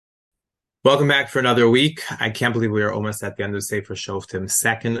Welcome back for another week. I can't believe we are almost at the end of Sefer Shoftim,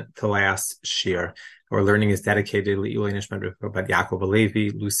 second to last shir. Our learning is dedicated to Le'ilui Nishmat Rabbi Yaakov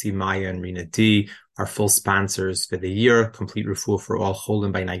Alevi, Lucy Maya, and Rina D, our full sponsors for the year. Complete refuah for all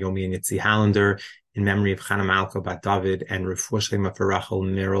cholim by Naomi and Yitzi Hallander, in memory of Chana Malka Bat David, and refuah shlema for Rachel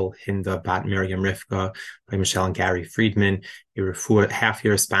Mirel Hinda Bat Miriam Rivka by Michelle and Gary Friedman. A refuah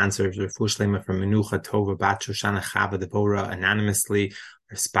half-year sponsor of refuah shlema for Menucha Tova Bat Shoshana Chava Deborah anonymously.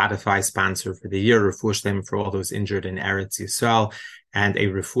 Our Spotify sponsor for the year, refuah shlema for all those injured in Eretz Yisrael, and a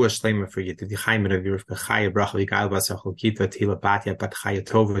refuah shlema for Yedidi Chaim and Avirivka Chaya Bracha Yigal Basar Cholkita Tila Batya Bat Chaya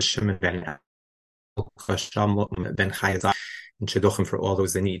Tova Shimon Ben Ben Chaya and Shidduchim for all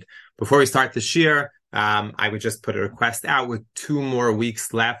those in need. Before we start the shir, I would just put a request out with 2 more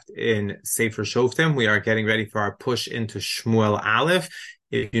weeks left in Sefer Shoftim. We are getting ready for our push into Shmuel Aleph.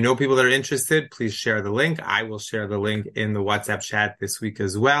 If you know people that are interested, please share the link. I will share the link in the WhatsApp chat this week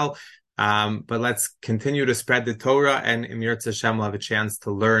as well. But let's continue to spread the Torah, and Emir Tzashem will have a chance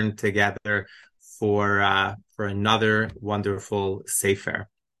to learn together for another wonderful Sefer.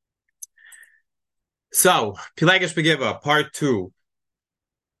 So, Pilagish Begiva, part 2.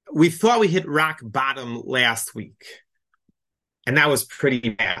 We thought we hit rock bottom last week, and that was pretty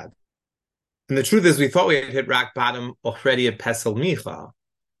bad. And the truth is, we thought we had hit rock bottom already at Pesel Micha.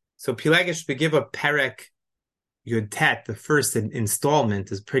 So Pilagish Begiva Perek Yudtet, the first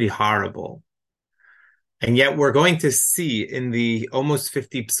installment, is pretty horrible. And yet we're going to see in the almost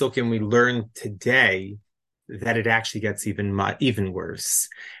 50 psukim we learned today that it actually gets even worse.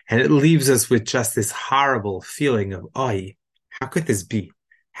 And it leaves us with just this horrible feeling of, oy, how could this be?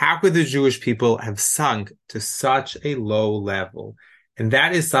 How could the Jewish people have sunk to such a low level? And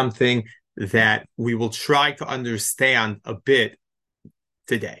that is something that we will try to understand a bit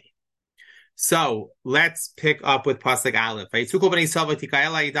today. So let's pick up with Pasuk Aleph.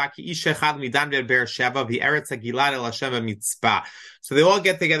 So they all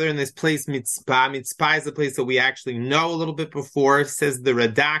get together in this place, Mitzpah. Mitzpah is a place that we actually know a little bit before, says the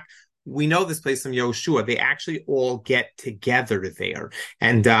Radak. We know this place from Yoshua. They actually all get together there,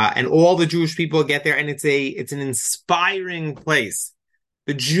 and all the Jewish people get there, and it's an inspiring place.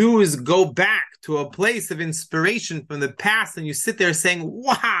 The Jews go back to a place of inspiration from the past, and you sit there saying,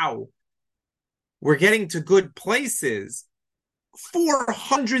 wow, we're getting to good places.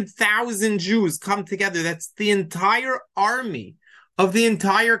 400,000 Jews come together. That's the entire army of the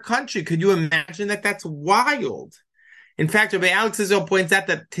entire country. Could you imagine that? That's wild. In fact, Rabbi Alex Israel points out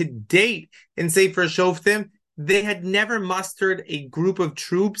that to date in Sefer Shoftim, they had never mustered a group of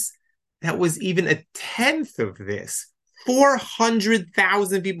troops that was even a tenth of this.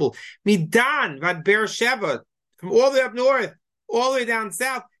 400,000 people. Midan, Vad Beersheba, from all the way up north, all the way down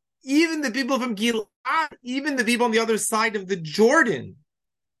south, even the people from Gilad, even the people on the other side of the Jordan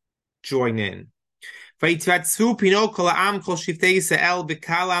join in. 400,000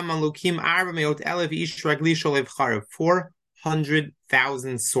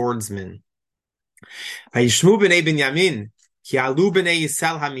 swordsmen. Vayishmu b'nei Binyamin, ki alu b'nei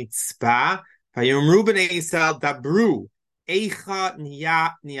Yisrael hamitzpah, vayomru b'nei Yisrael dabru, eicha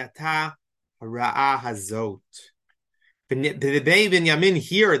niyata hara'a hazot. The Bnei Binyamin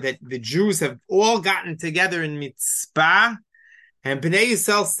hear that the Jews have all gotten together in Mitzpah, and Bnei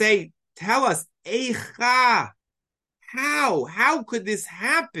Yisrael say, tell us, Eicha, how could this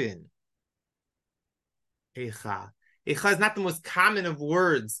happen? Eicha. Eicha is not the most common of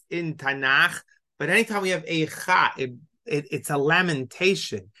words in Tanakh, but anytime we have Eicha, it's a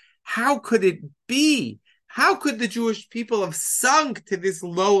lamentation. How could it be? How could the Jewish people have sunk to this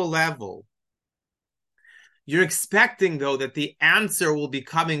low level? You're expecting, though, that the answer will be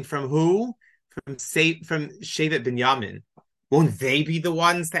coming from who? From Shevet Binyamin. Won't they be the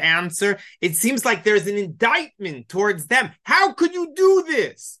ones to answer? It seems like there's an indictment towards them. How could you do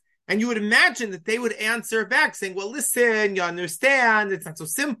this? And you would imagine that they would answer back saying, well, listen, you understand, it's not so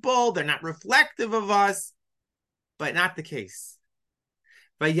simple, they're not reflective of us. But not the case.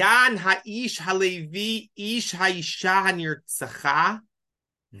 Vayan ha'ish halevi ish ha'isha hanirtzacha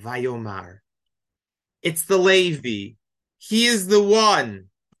vayomar. It's the Levi. He is the one.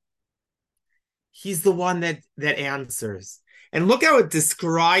 He's the one that answers. And look how it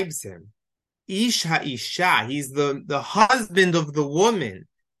describes him. Ish ha'isha. He's the husband of the woman.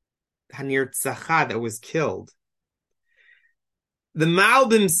 Hanirtzacha, that was killed. The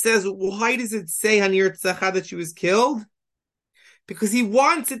Malbim says, why does it say Hanirtzacha that she was killed? Because he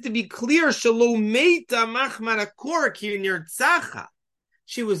wants it to be clear. Shalom meita machmar akor ki nirtzacha.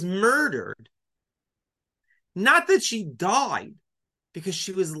 She was murdered. Not that she died. because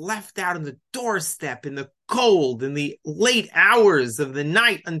she was left out on the doorstep in the cold, in the late hours of the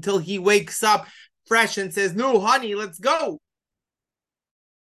night until he wakes up fresh and says, "No, honey, let's go."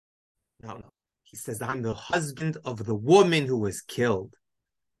 No. He says, "I'm the husband of the woman who was killed."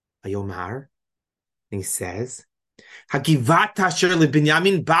 Ayomar. And he says, "Hagivat asher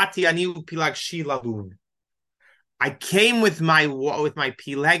lebinyamin bati ani upilagshi lalun." I came with my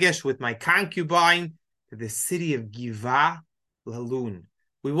pilegesh, with my concubine, to the city of Giva Lalun.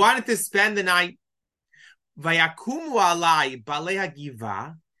 We wanted to spend the night. Vayakumu alai balei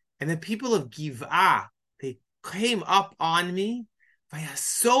Giva, and the people of Giva, they came up on me.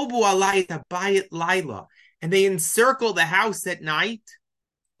 Vayasobu alai tabayit laila, and they encircled the house at night.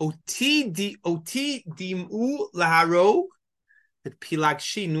 Oti dimu laharog, but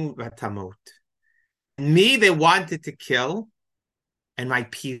pilagshinu vatamot. Me, they wanted to kill, and my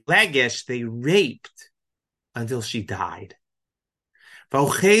pilegesh, they raped until she died. And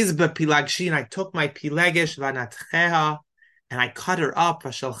I took my pilegesh vanatcheha, and I cut her up.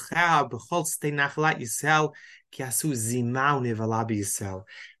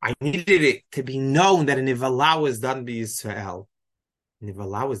 I needed it to be known that a nivala was done by Yisrael.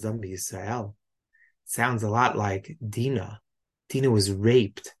 Nivala was done by Yisrael. Sounds a lot like Dinah. Dinah was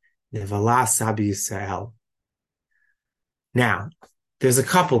raped. Nivala sabi Yisrael. Now, there's a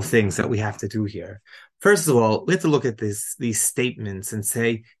couple of things that we have to do here. First of all, we have to look at these statements and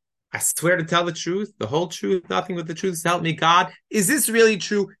say, I swear to tell the truth, the whole truth, nothing but the truth, so help me God. Is this really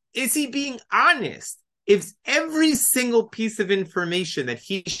true? Is he being honest? Is every single piece of information that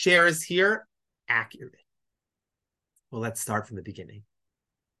he shares here accurate? Well, let's start from the beginning.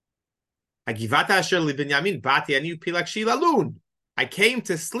 I came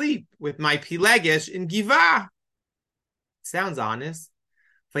to sleep with my pilegesh in Giva. Sounds honest.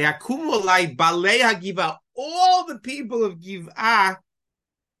 All the people of Giva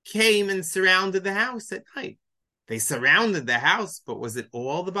came and surrounded the house at night. They surrounded the house, but was it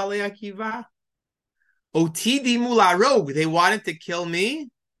all the Balei Giva? Otidi mularog, they wanted to kill me.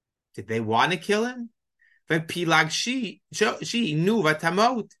 Did they want to kill him? Pilagshi, she knew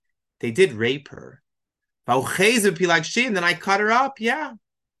vatamot. They did rape her. And then I cut her up. Yeah.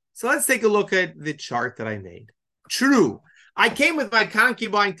 So let's take a look at the chart that I made. True. I came with my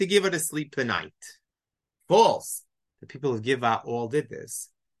concubine to give her to sleep the night. False. The people of Giva all did this.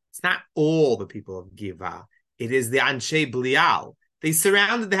 It's not all the people of Giva. It is the Anshe Blial. They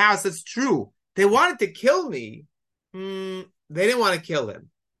surrounded the house. That's true. They wanted to kill me. They didn't want to kill him.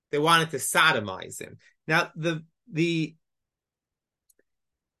 They wanted to sodomize him. Now, the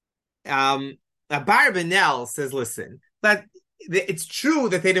Barbanel says, listen, but it's true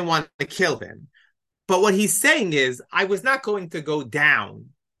that they didn't want to kill him. But what he's saying is, I was not going to go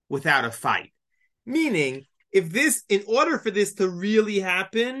down without a fight. Meaning, in order for this to really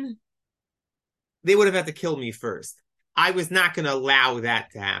happen, they would have had to kill me first. I was not going to allow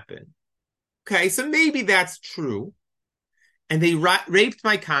that to happen. Okay, so maybe that's true. And they raped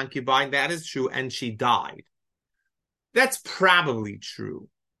my concubine, that is true, and she died. That's probably true.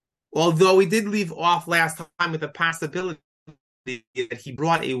 Although we did leave off last time with the possibility that he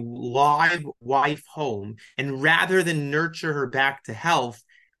brought a live wife home, and rather than nurture her back to health,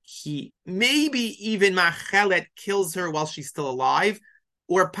 he maybe even Machelet kills her while she's still alive,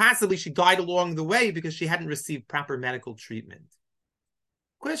 or possibly she died along the way because she hadn't received proper medical treatment.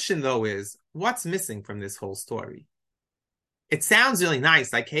 Question, though, is what's missing from this whole story? It sounds really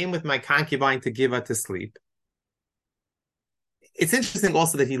nice. I came with my concubine to give her to sleep. It's interesting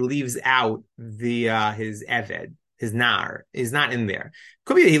also that he leaves out his Eved, his Nar, is not in there.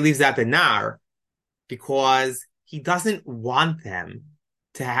 Could be that he leaves out the Nar because he doesn't want them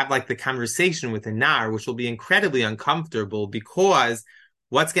to have like the conversation with the Nar, which will be incredibly uncomfortable because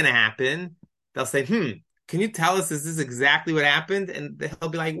what's going to happen? They'll say, can you tell us, is this exactly what happened? And he'll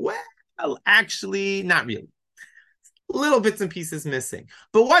be like, well, actually, not really. Little bits and pieces missing.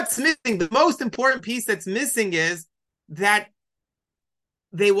 But what's missing, the most important piece that's missing is that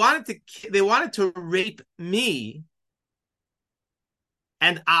they wanted to rape me,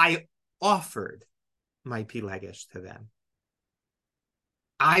 and I offered my pilegesh to them.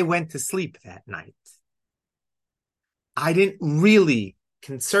 I went to sleep that night. I didn't really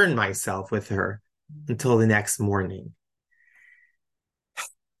concern myself with her until the next morning.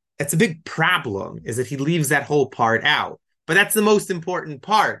 It's a big problem, is that he leaves that whole part out. But that's the most important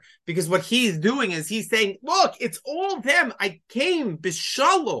part, because what he's doing is he's saying, look, it's all them. I came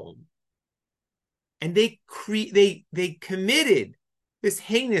b'shalom. And they committed this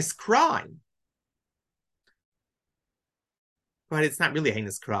heinous crime. But it's not really a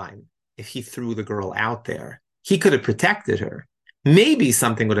heinous crime if he threw the girl out there. He could have protected her. Maybe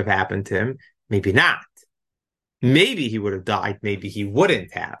something would have happened to him, maybe not. Maybe he would have died, maybe he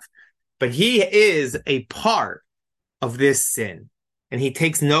wouldn't have. But he is a part of this sin, and he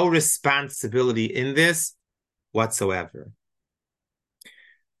takes no responsibility in this whatsoever.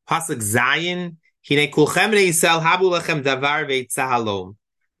 Pasuk Zayin, Hine kulchem Yisrael habu lechem davar ve'itzahalom.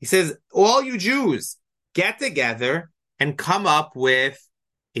 He says, all you Jews, get together and come up with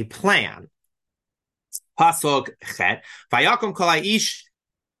a plan. Pasuk Chet, Vayakom kol ha'ish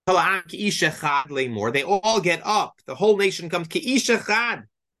kol ha'am ki'ish echad le'mor. They all get up. The whole nation comes ki'ish echad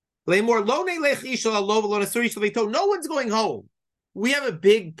le'mor. Lo ne'lech ish lo v'lo nesur ish le'to. No one's going home. We have a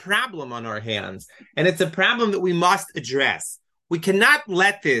big problem on our hands, and it's a problem that we must address. We cannot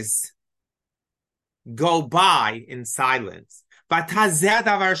let this go by in silence. So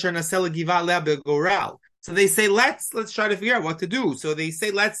they say, let's try to figure out what to do. So they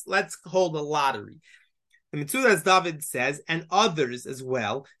say, let's hold a lottery. The Mitzudas David says, and others as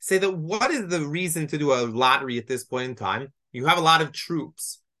well, say that what is the reason to do a lottery at this point in time? You have a lot of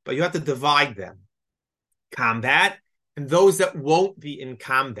troops, but you have to divide them. Combat, and those that won't be in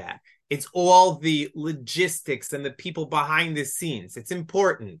combat. It's all the logistics and the people behind the scenes. It's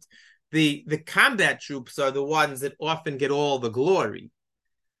important. The combat troops are the ones that often get all the glory.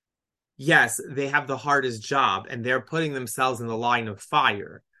 Yes, they have the hardest job, and they're putting themselves in the line of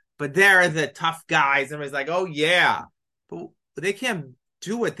fire. But they're the tough guys. Everybody's like, oh, yeah. But they can't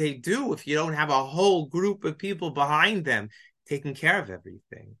do what they do if you don't have a whole group of people behind them taking care of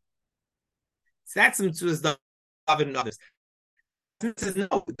everything. So that's some David and others. Says,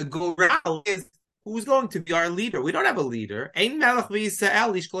 no, the Goral is who's going to be our leader. We don't have a leader. But we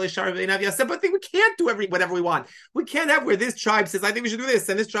can't do whatever we want. We can't have where this tribe says, I think we should do this,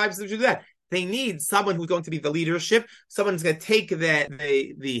 and this tribe says we should do that. They need someone who's going to be the leadership, someone who's going to take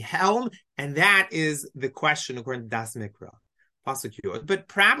the helm, and that is the question according to Das Mikra. But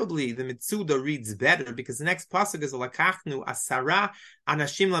probably the Mitzuda reads better because the next pasuk is Lakachnu Asara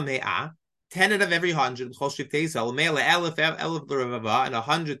Anashim Lame'ah. 10 out of every 100, and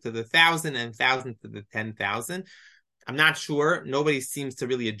 100 to the 1,000, and 1,000 to the 10,000. I'm not sure. Nobody seems to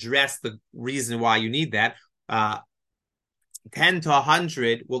really address the reason why you need that. 10 to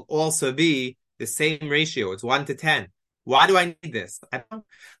 100 will also be the same ratio. It's 1 to 10. Why do I need this? They're going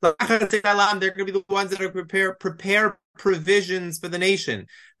to be the ones that are prepare provisions for the nation.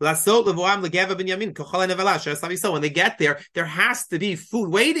 When they get there has to be food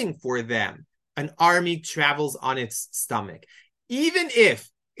waiting for them. An army travels on its stomach. Even if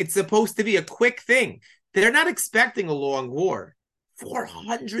it's supposed to be a quick thing, they're not expecting a long war.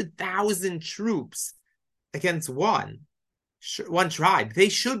 400,000 troops against one tribe. They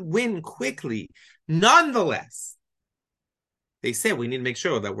should win quickly. Nonetheless, they say we need to make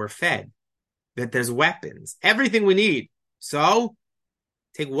sure that we're fed, that there's weapons, everything we need. So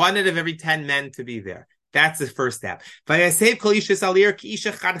take 1 out of every 10 men to be there. That's the first step. They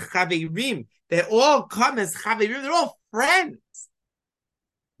all come as chaverim. They're all friends.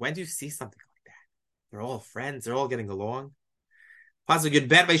 When do you see something like that? They're all friends. They're all getting along. And now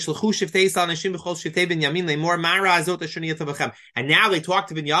they talk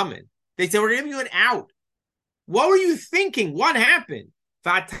to Binyamin. They say, we're giving you an out. What were you thinking? What happened?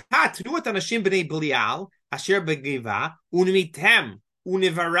 They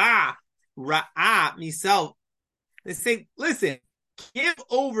say, listen, give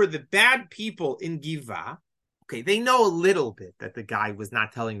over the bad people in Giva. Okay, they know a little bit that the guy was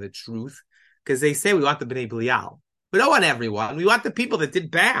not telling the truth because they say we want the Bnei Belial. We don't want everyone. We want the people that did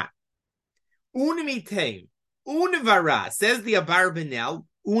bad. Unimitem, univara, says the Abar Benel,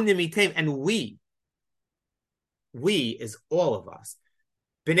 unimitem, and we is all of us.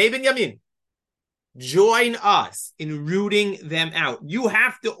 Bnei Binyamin, join us in rooting them out. You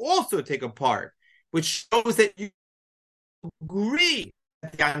have to also take a part, which shows that you agree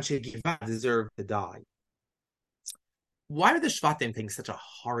that the Anshe Giva deserve to die. Why did the Shoftim take such a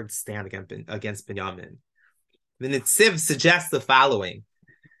hard stand against Binyamin? The Netziv suggests the following.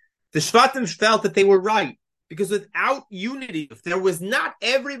 The Shoftim felt that they were right, because without unity, if there was not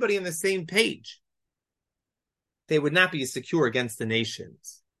everybody on the same page, they would not be secure against the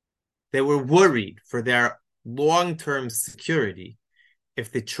nations. They were worried for their long-term security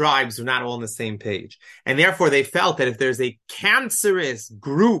if the tribes were not all on the same page. And therefore, they felt that if there's a cancerous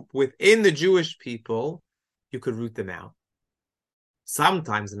group within the Jewish people, you could root them out.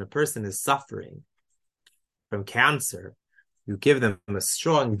 Sometimes when a person is suffering from cancer, you give them a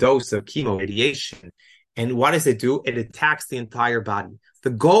strong dose of chemo radiation. And what does it do? It attacks the entire body.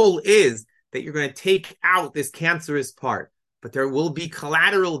 The goal is that you're going to take out this cancerous part, but there will be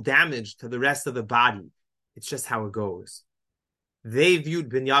collateral damage to the rest of the body. It's just how it goes. they viewed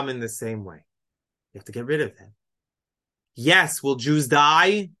Binyamin the same way. You have to get rid of them. Yes, will Jews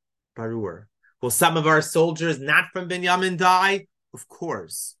die? Barur. Will some of our soldiers not from Binyamin die? Of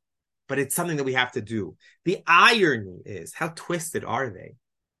course. But it's something that we have to do. The irony is, how twisted are they?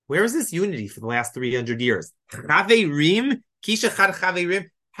 Where is this unity for the last 300 years? Chaverim, Kisha Chaverim.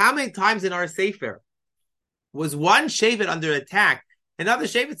 How many times in our Sefer was one Shevet under attack? Another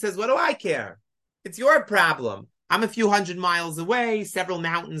Shevet says, what do I care? It's your problem. I'm a few hundred miles away, several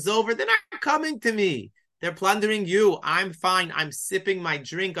mountains over. They're not coming to me. They're plundering you. I'm fine. I'm sipping my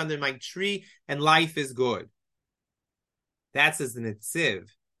drink under my tree, and life is good. That's as the Nitziv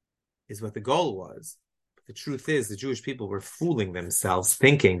is what the goal was. But the truth is, the Jewish people were fooling themselves,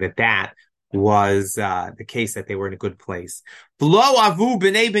 thinking that that was the case, that they were in a good place. But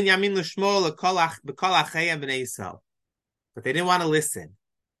they didn't want to listen.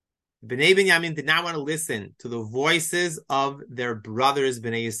 Bnei Binyamin did not want to listen to the voices of their brothers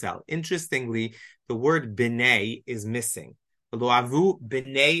Bnei Yisrael. Interestingly, the word Bnei is missing. Loavu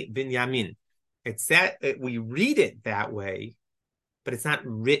Bnei Binyamin. It's that we read it that way, but it's not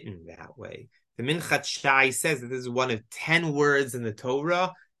written that way. The Minchat Shai says that this is one of 10 words in the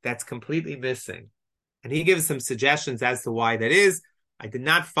Torah that's completely missing. And he gives some suggestions as to why that is. I did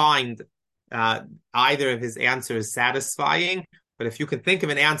not find either of his answers satisfying, but if you can think of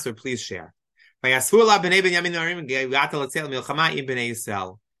an answer, please share. And the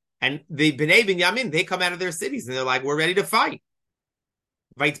Bnei Binyamin, they come out of their cities and they're like, we're ready to fight.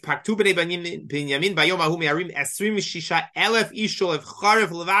 They come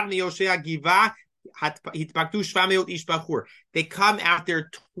out there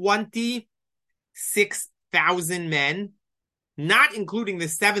 26,000 men, not including the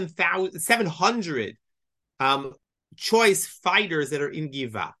 700 choice fighters that are in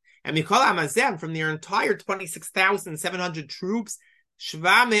Giva. And Mikol Hamazem, from their entire 26,700 troops,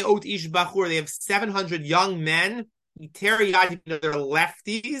 Shvameot Ish Bachur, they have 700 young men, they're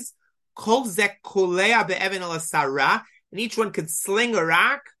lefties, Kol Zek Kolea Be'even Al Sarah, and each one could sling a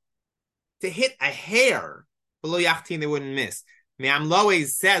rock to hit a hair. Below Yachtin, they wouldn't miss. Me'am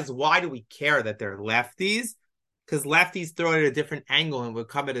Loez says, why do we care that they're lefties? Because lefties throw it at a different angle and would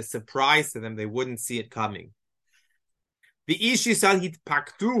come at a surprise to them. They wouldn't see it coming. They have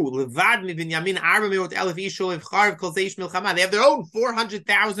their own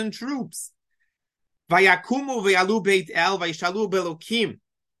 400,000 troops. And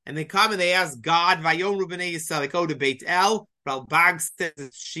they come and they ask God, they go to Beit El. Ralbag says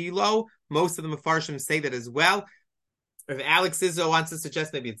it's Shiloh. Most of the Mefarshim say that as well. If Alex Izzo wants to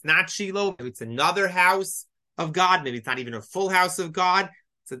suggest maybe it's not Shiloh, maybe it's another house of God, maybe it's not even a full house of God.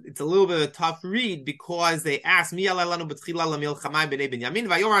 It's a little bit of a tough read because they ask, God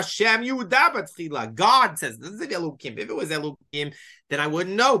says, this is Elukim. If it was Elukim, then I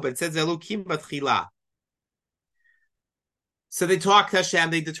wouldn't know, but it says Elukim Batchila. So they talk to Hashem,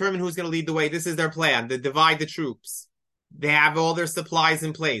 they determine who's going to lead the way. This is their plan. They divide the troops. They have all their supplies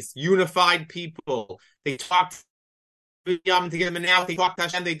in place. Unified people. They talk to Yom to get them out. They talk to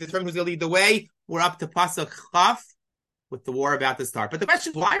Hashem. They determine who's going to lead the way. We're up to Pasuk Chaf with the war about to start. But the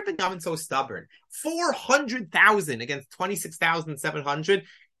question is, why are Binyamin so stubborn? 400,000 against 26,700.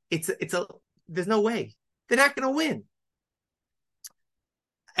 There's no way. They're not going to win.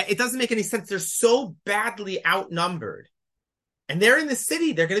 It doesn't make any sense. They're so badly outnumbered. And they're in the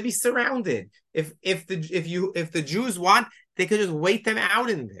city. They're going to be surrounded. If the Jews want, they could just wait them out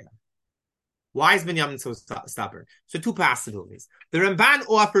in there. Why is Binyamin so stubborn? So two possibilities. The Ramban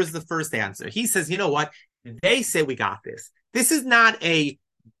offers the first answer. He says, you know what? They say we got this. This is not a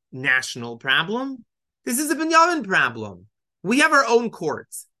national problem. This is a Binyamin problem. We have our own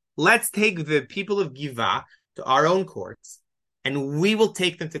courts. Let's take the people of Giva to our own courts, and we will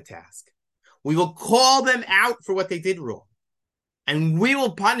take them to task. We will call them out for what they did wrong. And we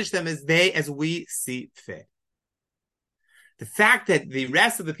will punish them as we see fit. The fact that the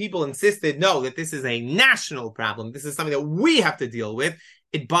rest of the people insisted, no, that this is a national problem, this is something that we have to deal with,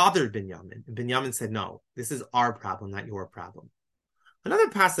 it bothered Binyamin. And Binyamin said, no, this is our problem, not your problem. Another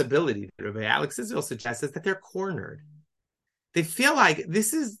possibility that Rabbi Alex Israel suggests is that they're cornered. They feel like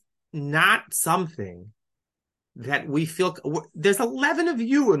this is not something that we feel, there's 11 of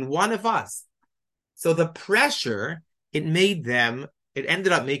you and one of us. So the pressure, it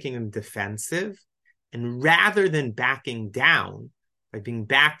ended up making them defensive. And rather than backing down, by being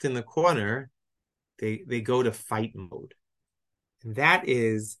backed in the corner, they go to fight mode. And that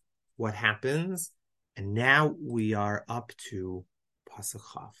is what happens. And now we are up to Pasuk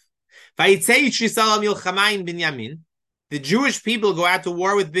Chaf. The Jewish people go out to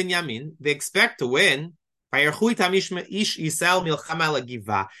war with Binyamin. They expect to win. And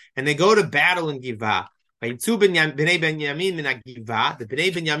they go to battle in Givah. The Bnei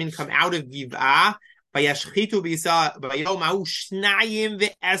Benyamin come out of Givah. In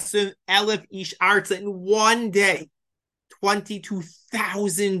one day,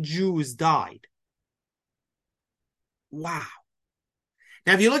 22,000 Jews died. Wow.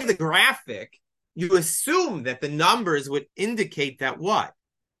 Now, if you look at the graphic, you assume that the numbers would indicate that what?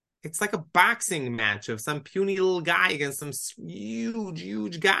 It's like a boxing match of some puny little guy against some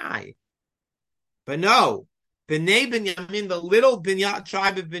huge guy. But no, Bnei Binyamin, the little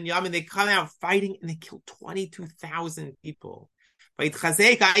tribe of Binyamin, they come out fighting and they kill 22,000 people. They're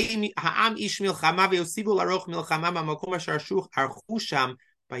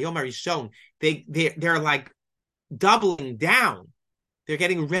like doubling down. They're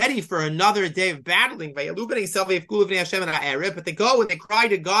getting ready for another day of battling. But they go and they cry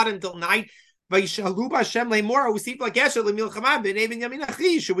to God until night. Should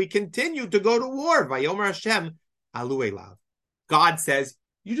we continue to go to war? God says,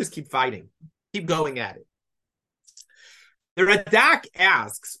 you just keep fighting. Keep going at it. The Radak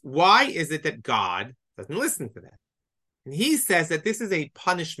asks, why is it that God doesn't listen to that? And he says that this is a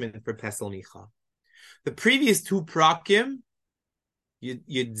punishment for Pesel Micha. The previous two prakim,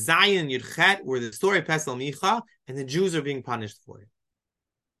 Yud Zayin, Yud Chet, were the story of Pesel Micha, and the Jews are being punished for it.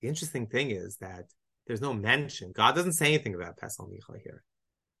 The interesting thing is that there's no mention. God doesn't say anything about Pesel Micha here.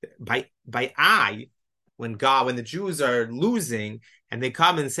 When the Jews are losing and they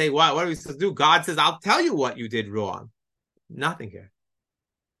come and say, what are we supposed to do? God says, I'll tell you what you did wrong. Nothing here.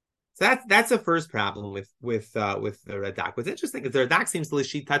 So that's the first problem with the Radak. What's interesting is the Radak seems to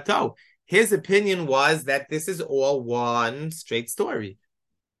l'shitato. His opinion was that this is all one straight story.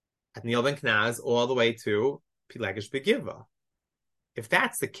 At Neil Ben Knaz all the way to Pilegesh Begiva. If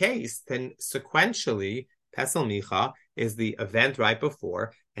that's the case, then sequentially, Pesel Micha is the event right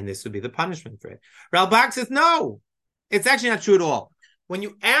before, and this would be the punishment for it. Ralbag says, no, it's actually not true at all. When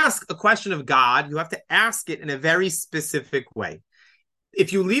you ask a question of God, you have to ask it in a very specific way.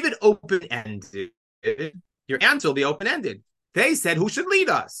 If you leave it open-ended, your answer will be open-ended. They said, who should lead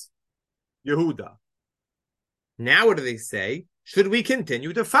us? Yehuda. Now what do they say? Should we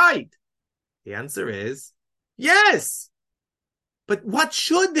continue to fight? The answer is yes. But what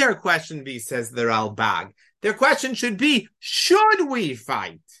should their question be, says the Ralbag? Their question should be, should we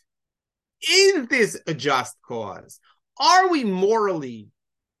fight? Is this a just cause? Are we morally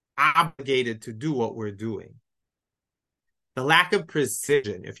obligated to do what we're doing? The lack of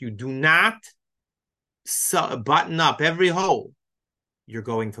precision, if you do not button up every hole, you're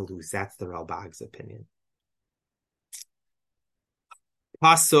going to lose. That's the Ralbag's opinion.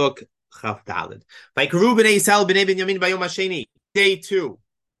 Pasuk Chaf Daled. Vayikru b'nei Yisrael b'nei Binyamin bayom hasheni. Day 2.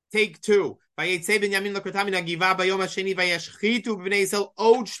 Take 2. Vayetzei Binyamin l'kotam min hagiva bayom hasheni vayashchitu b'nei Yisrael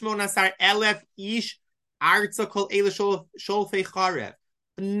od 18,000 ish arza kol ele sholfei charev.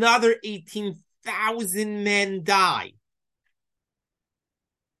 Another 18,000 men die.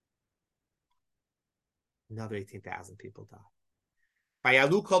 Another 18,000 people die. Now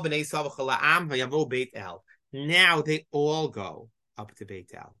they all go up to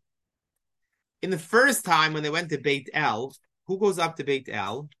Beit El. In the first time when they went to Beit El, who goes up to Beit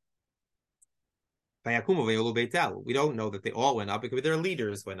El? We don't know that they all went up because their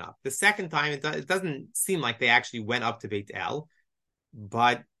leaders went up. The second time, it doesn't seem like they actually went up to Beit El,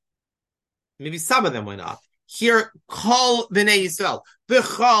 but maybe some of them went up. Here, Kol B'nai Yisrael,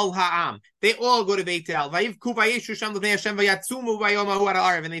 B'chol Ha'am. They all go to Beit El. Vayivku vayeshu sham l'fnei Hashem vayatzumu vayom ha'hu ad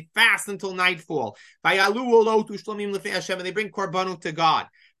ha'arav. And they fast until nightfall. Vayalu olotu shlomim l'fnei Hashem. And they bring korbanot to God.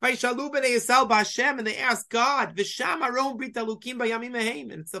 Vayishalu B'nai Yisrael b'Hashem. And they ask God, V'sham aron brit alukim b'yamim heim.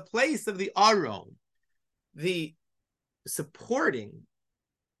 And it's the place of the Aron, the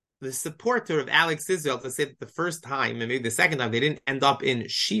supporter of Alex Israel, to say that the first time and maybe the second time they didn't end up in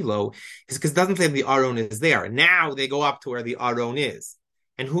Shiloh is because it doesn't say the Aron is there. Now they go up to where the Aron is.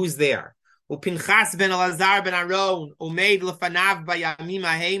 And who's there? Pinchas ben Elazar ben Aron umeid lefanav bayamim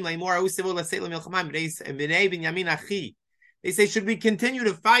haim leimor usivu l'seit lemilchamam b'nei Binyamin achi. They say, should we continue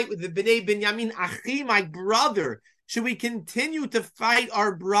to fight with the Bnei Binyamin achi, my brother? Should we continue to fight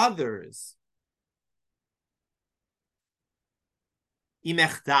our brothers?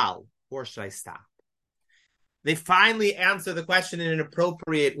 Imechdal, or should I stop? They finally answer the question in an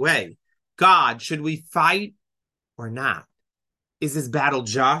appropriate way. God, should we fight or not? Is this battle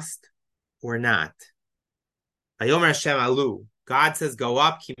just or not? Vayomer Hashem alu. God says, go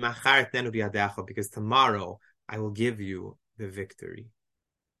up, ki machar etnenu biyadecha, because tomorrow I will give you the victory.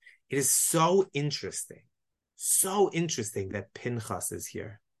 It is so interesting that Pinchas is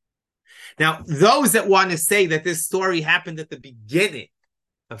here. Now, those that want to say that this story happened at the beginning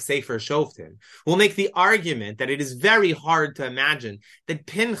of Sefer Shoftim will make the argument that it is very hard to imagine that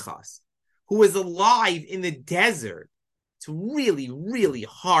Pinchas, who was alive in the desert, it's really, really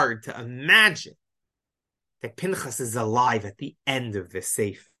hard to imagine that Pinchas is alive at the end of the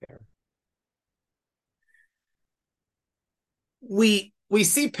Sefer. We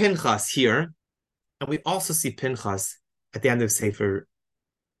see Pinchas here, and we also see Pinchas at the end of Sefer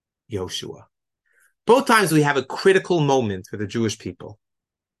Yoshua. Both times we have a critical moment for the Jewish people.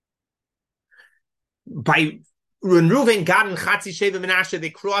 When Reuven, Gad, and Chatzi Sheva Menashe, they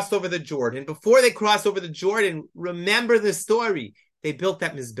crossed over the Jordan. Before they crossed over the Jordan, remember the story. They built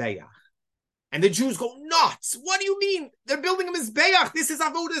that Mizbeach. And the Jews go nuts. What do you mean? They're building a Mizbeach. This is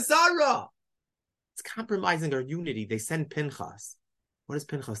Avodah Zarah. It's compromising our unity. They send Pinchas. What does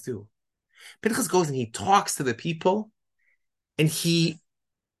Pinchas do? Pinchas goes and he talks to the people and he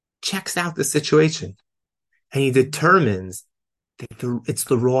checks out the situation. And he determines that it's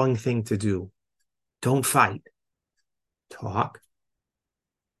the wrong thing to do. Don't fight. Talk.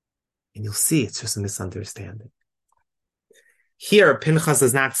 And you'll see it's just a misunderstanding. Here, Pinchas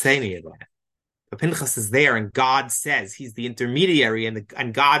does not say any of that. But Pinchas is there and God says, he's the intermediary,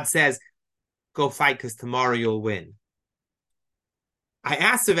 and God says, go fight because tomorrow you'll win. I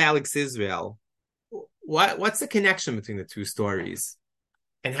asked of Alex Israel, what's the connection between the two stories?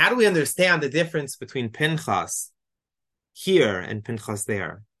 And how do we understand the difference between Pinchas here and Pinchas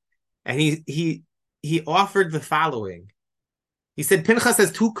there? And he offered the following. He said Pinchas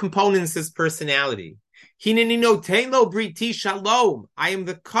has two components to his personality. Hineni notein briti shalom. I am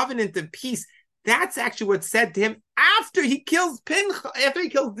the covenant of peace. That's actually what's said to him after he kills Pinchas, after he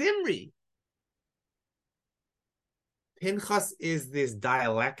kills Zimri. Pinchas is this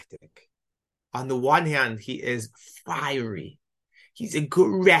dialectic. On the one hand, he is fiery. He's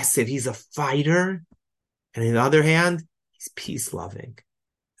aggressive. He's a fighter. And on the other hand, he's peace-loving.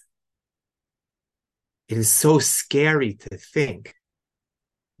 It is so scary to think,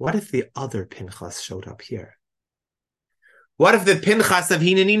 what if the other Pinchas showed up here? What if the Pinchas of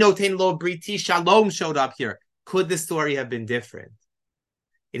Hineni notein lo briti shalom showed up here? Could the story have been different?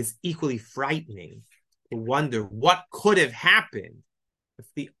 It is equally frightening to wonder what could have happened if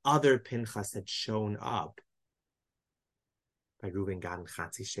the other Pinchas had shown up by Reuven, Gad, and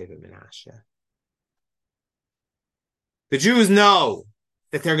Chatzi Sheva Menashe. The Jews know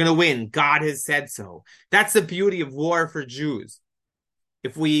that they're going to win. God has said so. That's the beauty of war for Jews.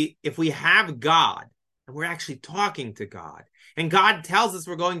 If we have God, and we're actually talking to God, and God tells us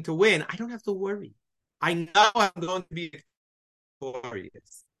we're going to win, I don't have to worry. I know I'm going to be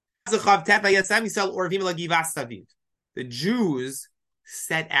victorious. The Jews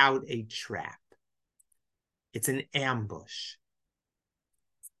set out a trap. It's an ambush.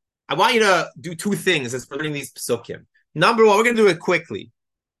 I want you to do two things as we're learning these psukim. Number one, we're going to do it quickly.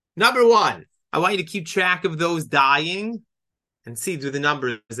 Number one, I want you to keep track of those dying and see, do the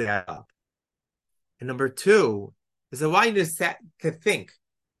numbers add up? And number two is I want you to think,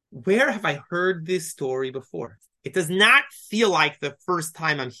 where have I heard this story before? It does not feel like the first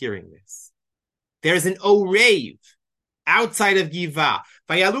time I'm hearing this. There's an Orev outside of Giva.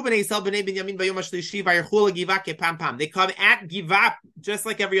 They come at Giva just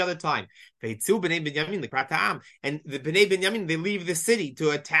like every other time. And the Bnei Binyamin, they leave the city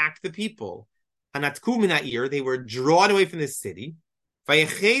to attack the people. They were drawn away from the city.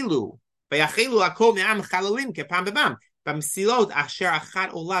 Bamsilot asher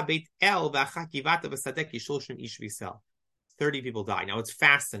achat ola beit el v'achat givata v'sadek yisholshim ish v'isel. 30 people die. Now it's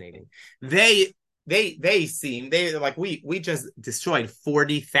fascinating. They're like, we just destroyed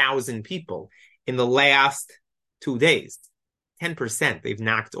 40,000 people in the last 2 days. 10% they've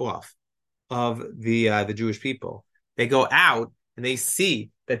knocked off of the Jewish people. They go out and they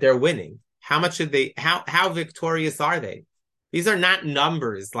see that they're winning. How much should they? How victorious are they? These are not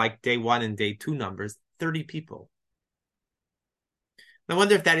numbers like day 1 and day 2 numbers. 30 people. I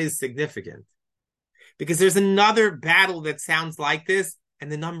wonder if that is significant, because there's another battle that sounds like this,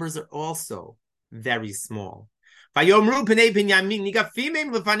 and the numbers are also very small. Vayomru Bnei Binyamin,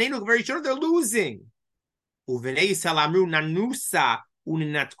 Nigafimim lefanenu, very sure they're losing. Uvenei Yisrael amru nanusa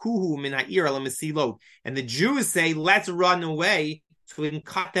uninatkuhu min ha'ir al mesilot, and the Jews say, let's run away so we can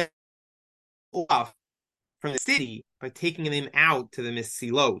cut them off from the city by taking them out to the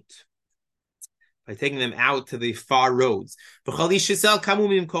mesilot. By taking them out to the far roads. And all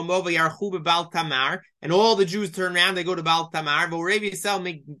the Jews turn around, they go to Baal Tamar.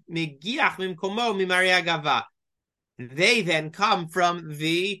 They then come from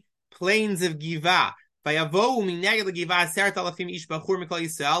the plains of Giva.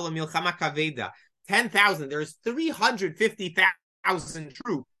 10,000. There's 350,000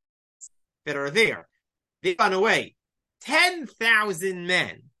 troops that are there. They run away. 10,000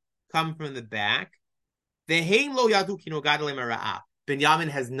 men come from the back. Binyamin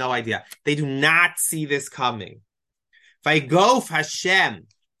has no idea. They do not see this coming. Vaygof Hashem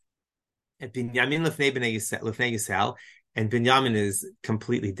and Binyamin lefnei Yisrael, and Binyamin is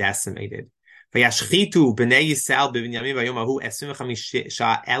completely decimated. Vayashchitu bnei Yisrael b'Binyamin vayom hahu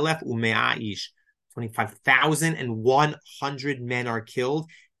 25,100 ish. 25,100 men are killed.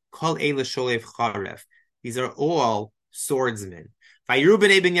 Kol eila sholev charef. These are all swordsmen. Vayru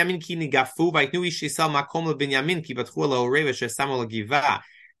bnei Binyamin ki nigafu vaytnu ish Yisrael makom leBinyamin ki batchu le'orei v'shesamu le'giva.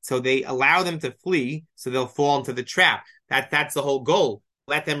 So they allow them to flee, so they'll fall into the trap. That's the whole goal.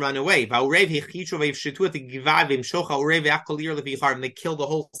 Let them run away. And they kill the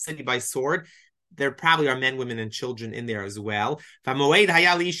whole city by sword. There probably are men, women, and children in there as well. What was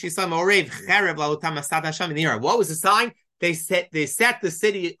the sign? They set the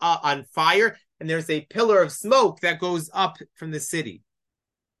city on fire, and there's a pillar of smoke that goes up from the city.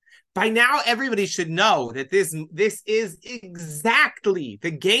 By now, everybody should know that this is exactly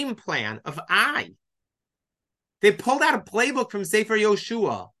the game plan of Ai. They pulled out a playbook from Sefer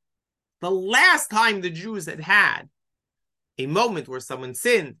Yoshua. The last time the Jews had a moment where someone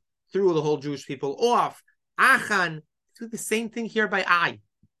sinned, threw the whole Jewish people off, Achan do the same thing here by Ai.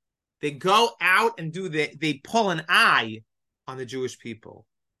 They go out and they pull an eye on the Jewish people.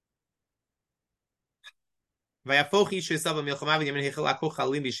 It's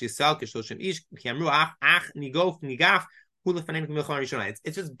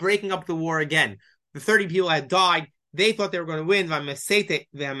just breaking up the war again. The 30 people had died. They thought they were going to win.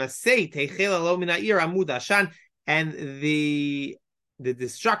 And the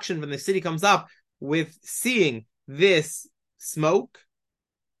destruction from the city comes up with seeing this smoke.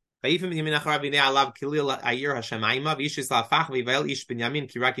 And then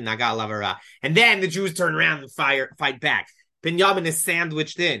the Jews turn around and fight back. Binyamin is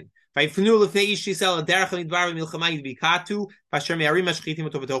sandwiched in. And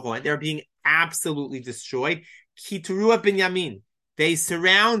they're being absolutely destroyed. They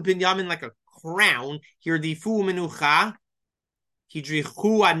surround Binyamin like a crown. So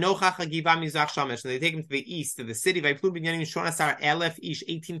they take him to the east of the city.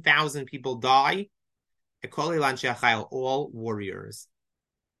 18,000 people die. All warriors.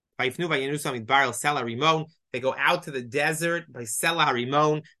 They go out to the desert by Sela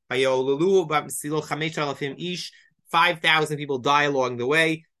Harimon. 5,000 people die along the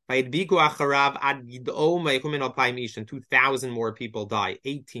way. And 2,000 more people die.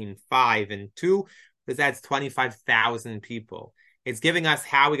 18, 5, and 2. Because that's 25,000 people. It's giving us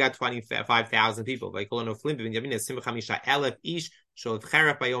how we got 25,000 people.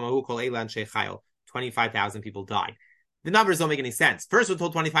 25,000 people died. The numbers don't make any sense. First, we're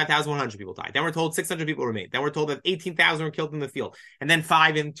told 25,100 people died. Then we're told 600 people remained. Then we're told that 18,000 were killed in the field. And then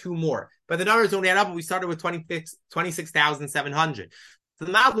 5 and 2 more. But the numbers don't add up. We started with 26,700. So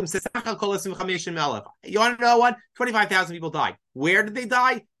the Malbim says, you want to know what? 25,000 people died. Where did they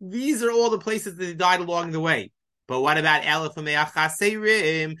die? These are all the places that they died along the way. But what about Elef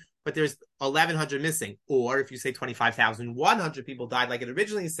Chaserim? But there's 1,100 missing. Or if you say 25,100 people died, like it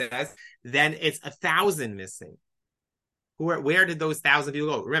originally says, then it's 1,000 missing. Where did those 1,000 people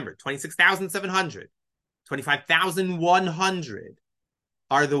go? Remember, 26,700, 25,100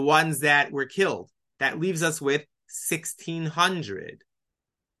 are the ones that were killed. That leaves us with 1,600.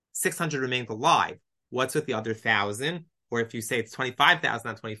 600 remained alive. What's with the other 1,000? Or if you say it's 25,000,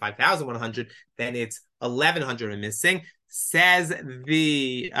 not 25,100, then it's 1,100 are missing. Says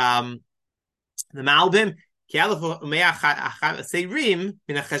the Malbim,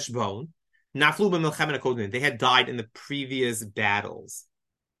 they had died in the previous battles.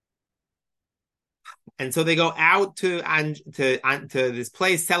 And so they go out to this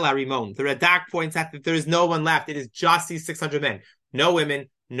place, Sela Harimon. The Radak points out that there is no one left. It is just these 600 men. No women,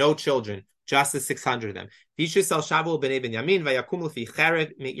 no children. Just the 600 of them. They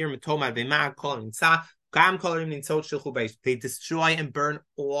destroy and burn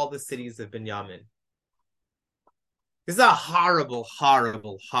all the cities of Binyamin. This is a horrible,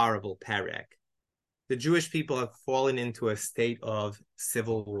 horrible, horrible perek. The Jewish people have fallen into a state of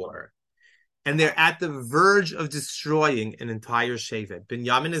civil war. And they're at the verge of destroying an entire shevet.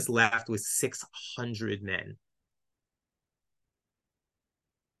 Binyamin is left with 600 men.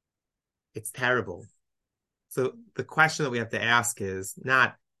 It's terrible. So the question that we have to ask is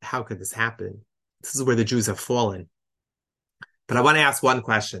not, how could this happen? This is where the Jews have fallen. But I want to ask one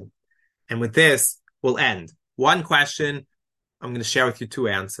question. And with this, we'll end. One question, I'm going to share with you two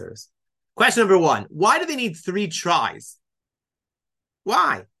answers. Question number one, why do they need 3 tries?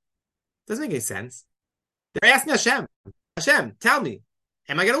 Why? Doesn't make any sense. They're asking Hashem, tell me,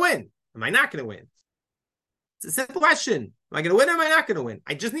 am I going to win? Am I not going to win? It's a simple question. Am I going to win or am I not going to win?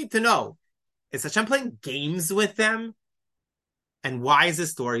 I just need to know. Is Hashem playing games with them? And why is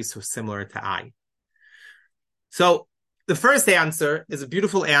this story so similar to I? So the first answer is a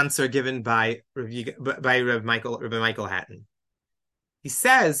beautiful answer given by Rabbi Michael Hatton. He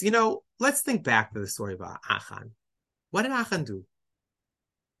says, let's think back to the story about Achan. What did Achan do?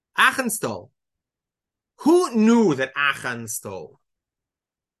 Achan stole. Who knew that Achan stole?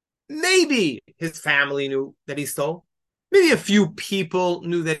 Maybe his family knew that he stole. Maybe a few people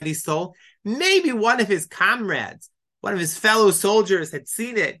knew that he stole. Maybe one of his comrades, one of his fellow soldiers had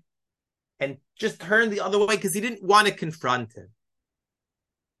seen it and just turned the other way because he didn't want to confront him.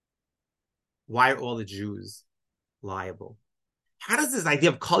 Why are all the Jews liable? How does this idea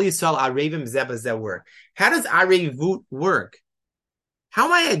of Kol Yisrael Arevim Zeh B'Zeh work? How does Arevut work? How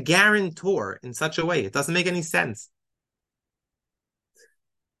am I a guarantor in such a way? It doesn't make any sense.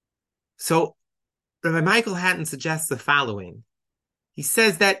 So Rabbi Michael Hatton suggests the following. He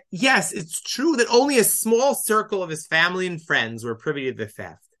says that, yes, it's true that only a small circle of his family and friends were privy to the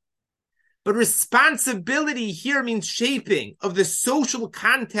theft. But responsibility here means shaping of the social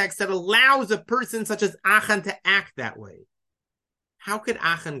context that allows a person such as Achan to act that way. How could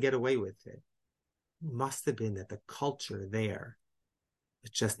Achan get away with it? It must have been that the culture there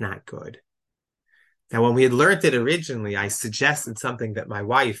was just not good. Now, when we had learned it originally, I suggested something that my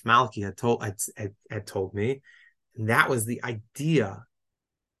wife, Malki, had told me, and that was the idea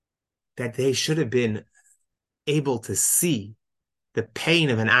that they should have been able to see the pain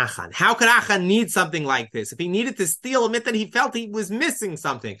of an Achan. How could Achan need something like this? If he needed to steal, admit that he felt he was missing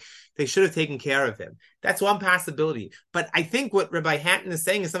something. They should have taken care of him. That's one possibility. But I think what Rabbi Hatton is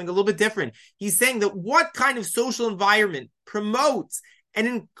saying is something a little bit different. He's saying that what kind of social environment promotes and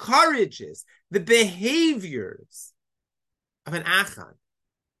encourages the behaviors of an Achan?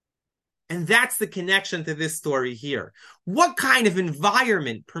 And that's the connection to this story here. What kind of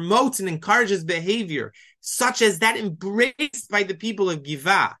environment promotes and encourages behavior such as that embraced by the people of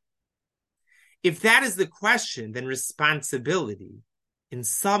Givah? If that is the question, then responsibility in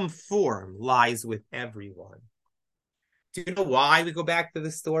some form lies with everyone. Do you know why we go back to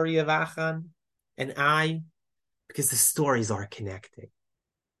the story of Achan and I? Because the stories are connected.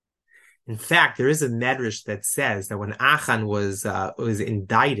 In fact, there is a medrash that says that when Achan was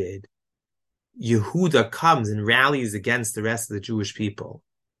indicted, Yehuda comes and rallies against the rest of the Jewish people.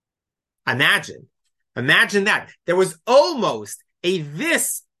 Imagine that. There was almost a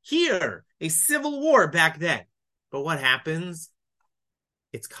civil war back then. But what happens?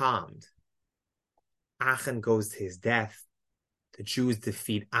 It's calmed. Achan goes to his death. The Jews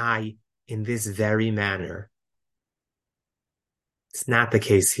defeat Ai in this very manner. It's not the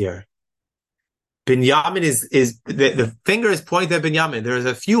case here. Binyamin is the finger is pointed at Binyamin. There's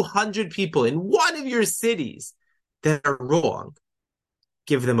a few hundred people in one of your cities that are wrong.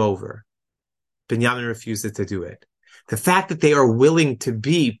 Give them over. Binyamin refuses to do it. The fact that they are willing to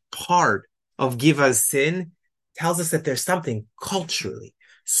be part of Giva's sin tells us that there's something culturally,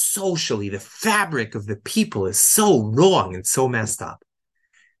 socially, the fabric of the people is so wrong and so messed up.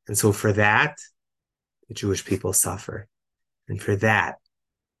 And so for that, the Jewish people suffer. And for that,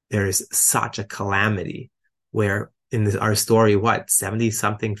 there is such a calamity where in our story,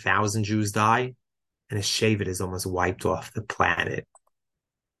 70-something thousand Jews die, and a Shevet is almost wiped off the planet.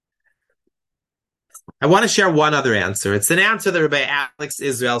 I want to share one other answer. It's an answer that Rabbi Alex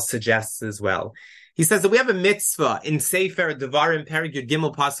Israel suggests as well. He says that we have a mitzvah in Sefer Devarim Perek Yud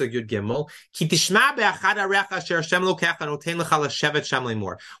Gimel Pasuk Yud Gimel. Ki tishma be'achad arecha asher Hashem lokecha noten lecha leshevet sham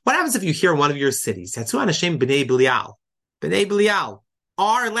lemor. What happens if you hear in one of your cities, Yatzu Anashem b'nei Belial? B'nei Belial.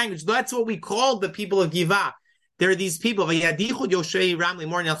 Our language. That's what we call the people of Givah. There are these people. They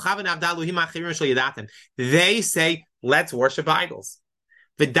say, let's worship idols.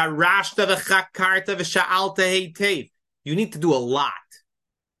 You need to do a lot.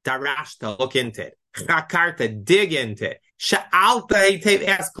 Darashta, look into it. Chakarta, dig into it. Sha'alta,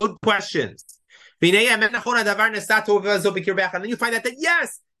 ask good questions. And then you find out that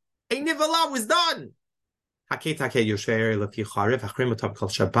yes, a nivala was done.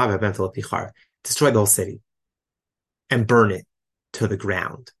 Destroy the whole city and burn it to the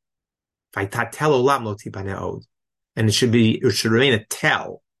ground. And it should remain a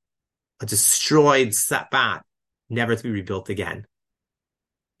tell, a destroyed sabat, never to be rebuilt again.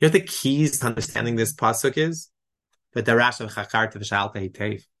 You know what the keys to understanding this pasuk is? The darash of chakarta v'shalta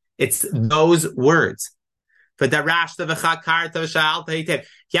hitev. It's those words. You have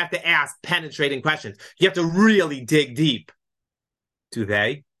to ask penetrating questions. You have to really dig deep. Do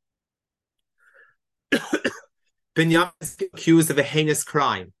they? Binyamin is accused of a heinous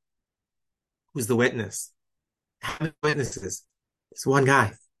crime. Who's the witness? How many witnesses? It's one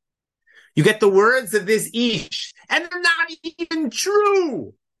guy. You get the words of this ish, and they're not even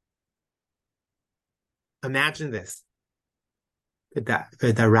true. Imagine this. What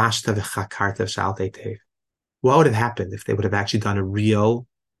would have happened if they would have actually done a real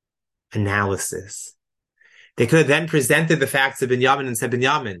analysis? They could have then presented the facts to Binyamin and said,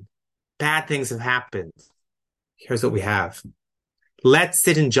 Binyamin, bad things have happened. Here's what we have. Let's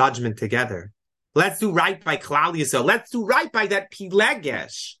sit in judgment together. Let's do right by Klal Yisrael. Let's do right by that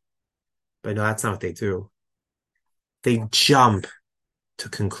Pilegesh. But no, that's not what they do. They jump to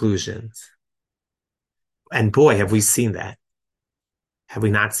conclusions. And boy, have we seen that. Have we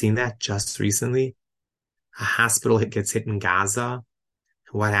not seen that just recently? A hospital gets hit in Gaza.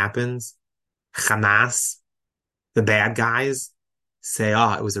 What happens? Hamas, the bad guys, say,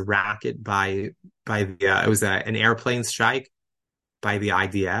 "Oh, it was a rocket it was an airplane strike by the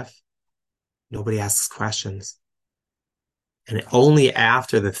IDF." Nobody asks questions, and only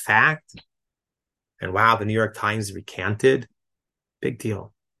after the fact. And wow, the New York Times recanted. Big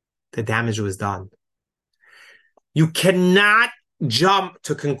deal. The damage was done. You cannot jump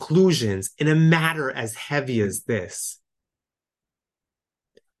to conclusions in a matter as heavy as this.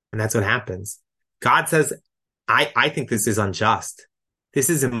 And that's what happens. God says, I think this is unjust. This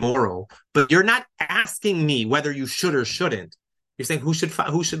is immoral. But you're not asking me whether you should or shouldn't. You're saying who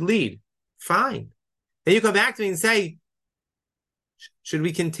should lead? Fine. Then you come back to me and say, should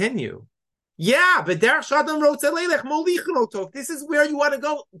we continue? Yeah, but this is where you want to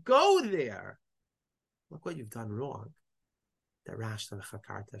go. Go there. Look what you've done wrong.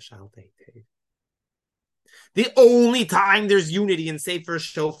 The only time there's unity in Sefer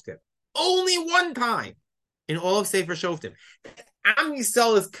Shoftim, only one time in all of Sefer Shoftim, Am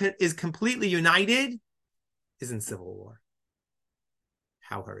Yisrael is completely united, is in civil war.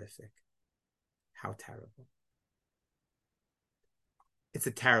 How horrific. How terrible. It's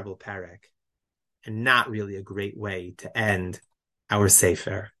a terrible parak, and not really a great way to end our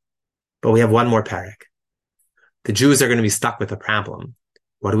Sefer. But we have one more parak. The Jews are going to be stuck with a problem.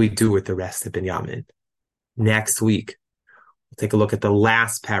 What do we do with the rest of Binyamin? Next week, we'll take a look at the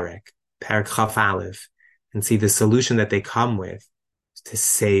last parak Chaf Aleph, and see the solution that they come with to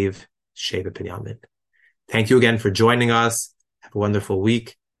save Sheva Binyamin. Thank you again for joining us. Have a wonderful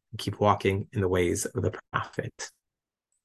week, and keep walking in the ways of the prophet.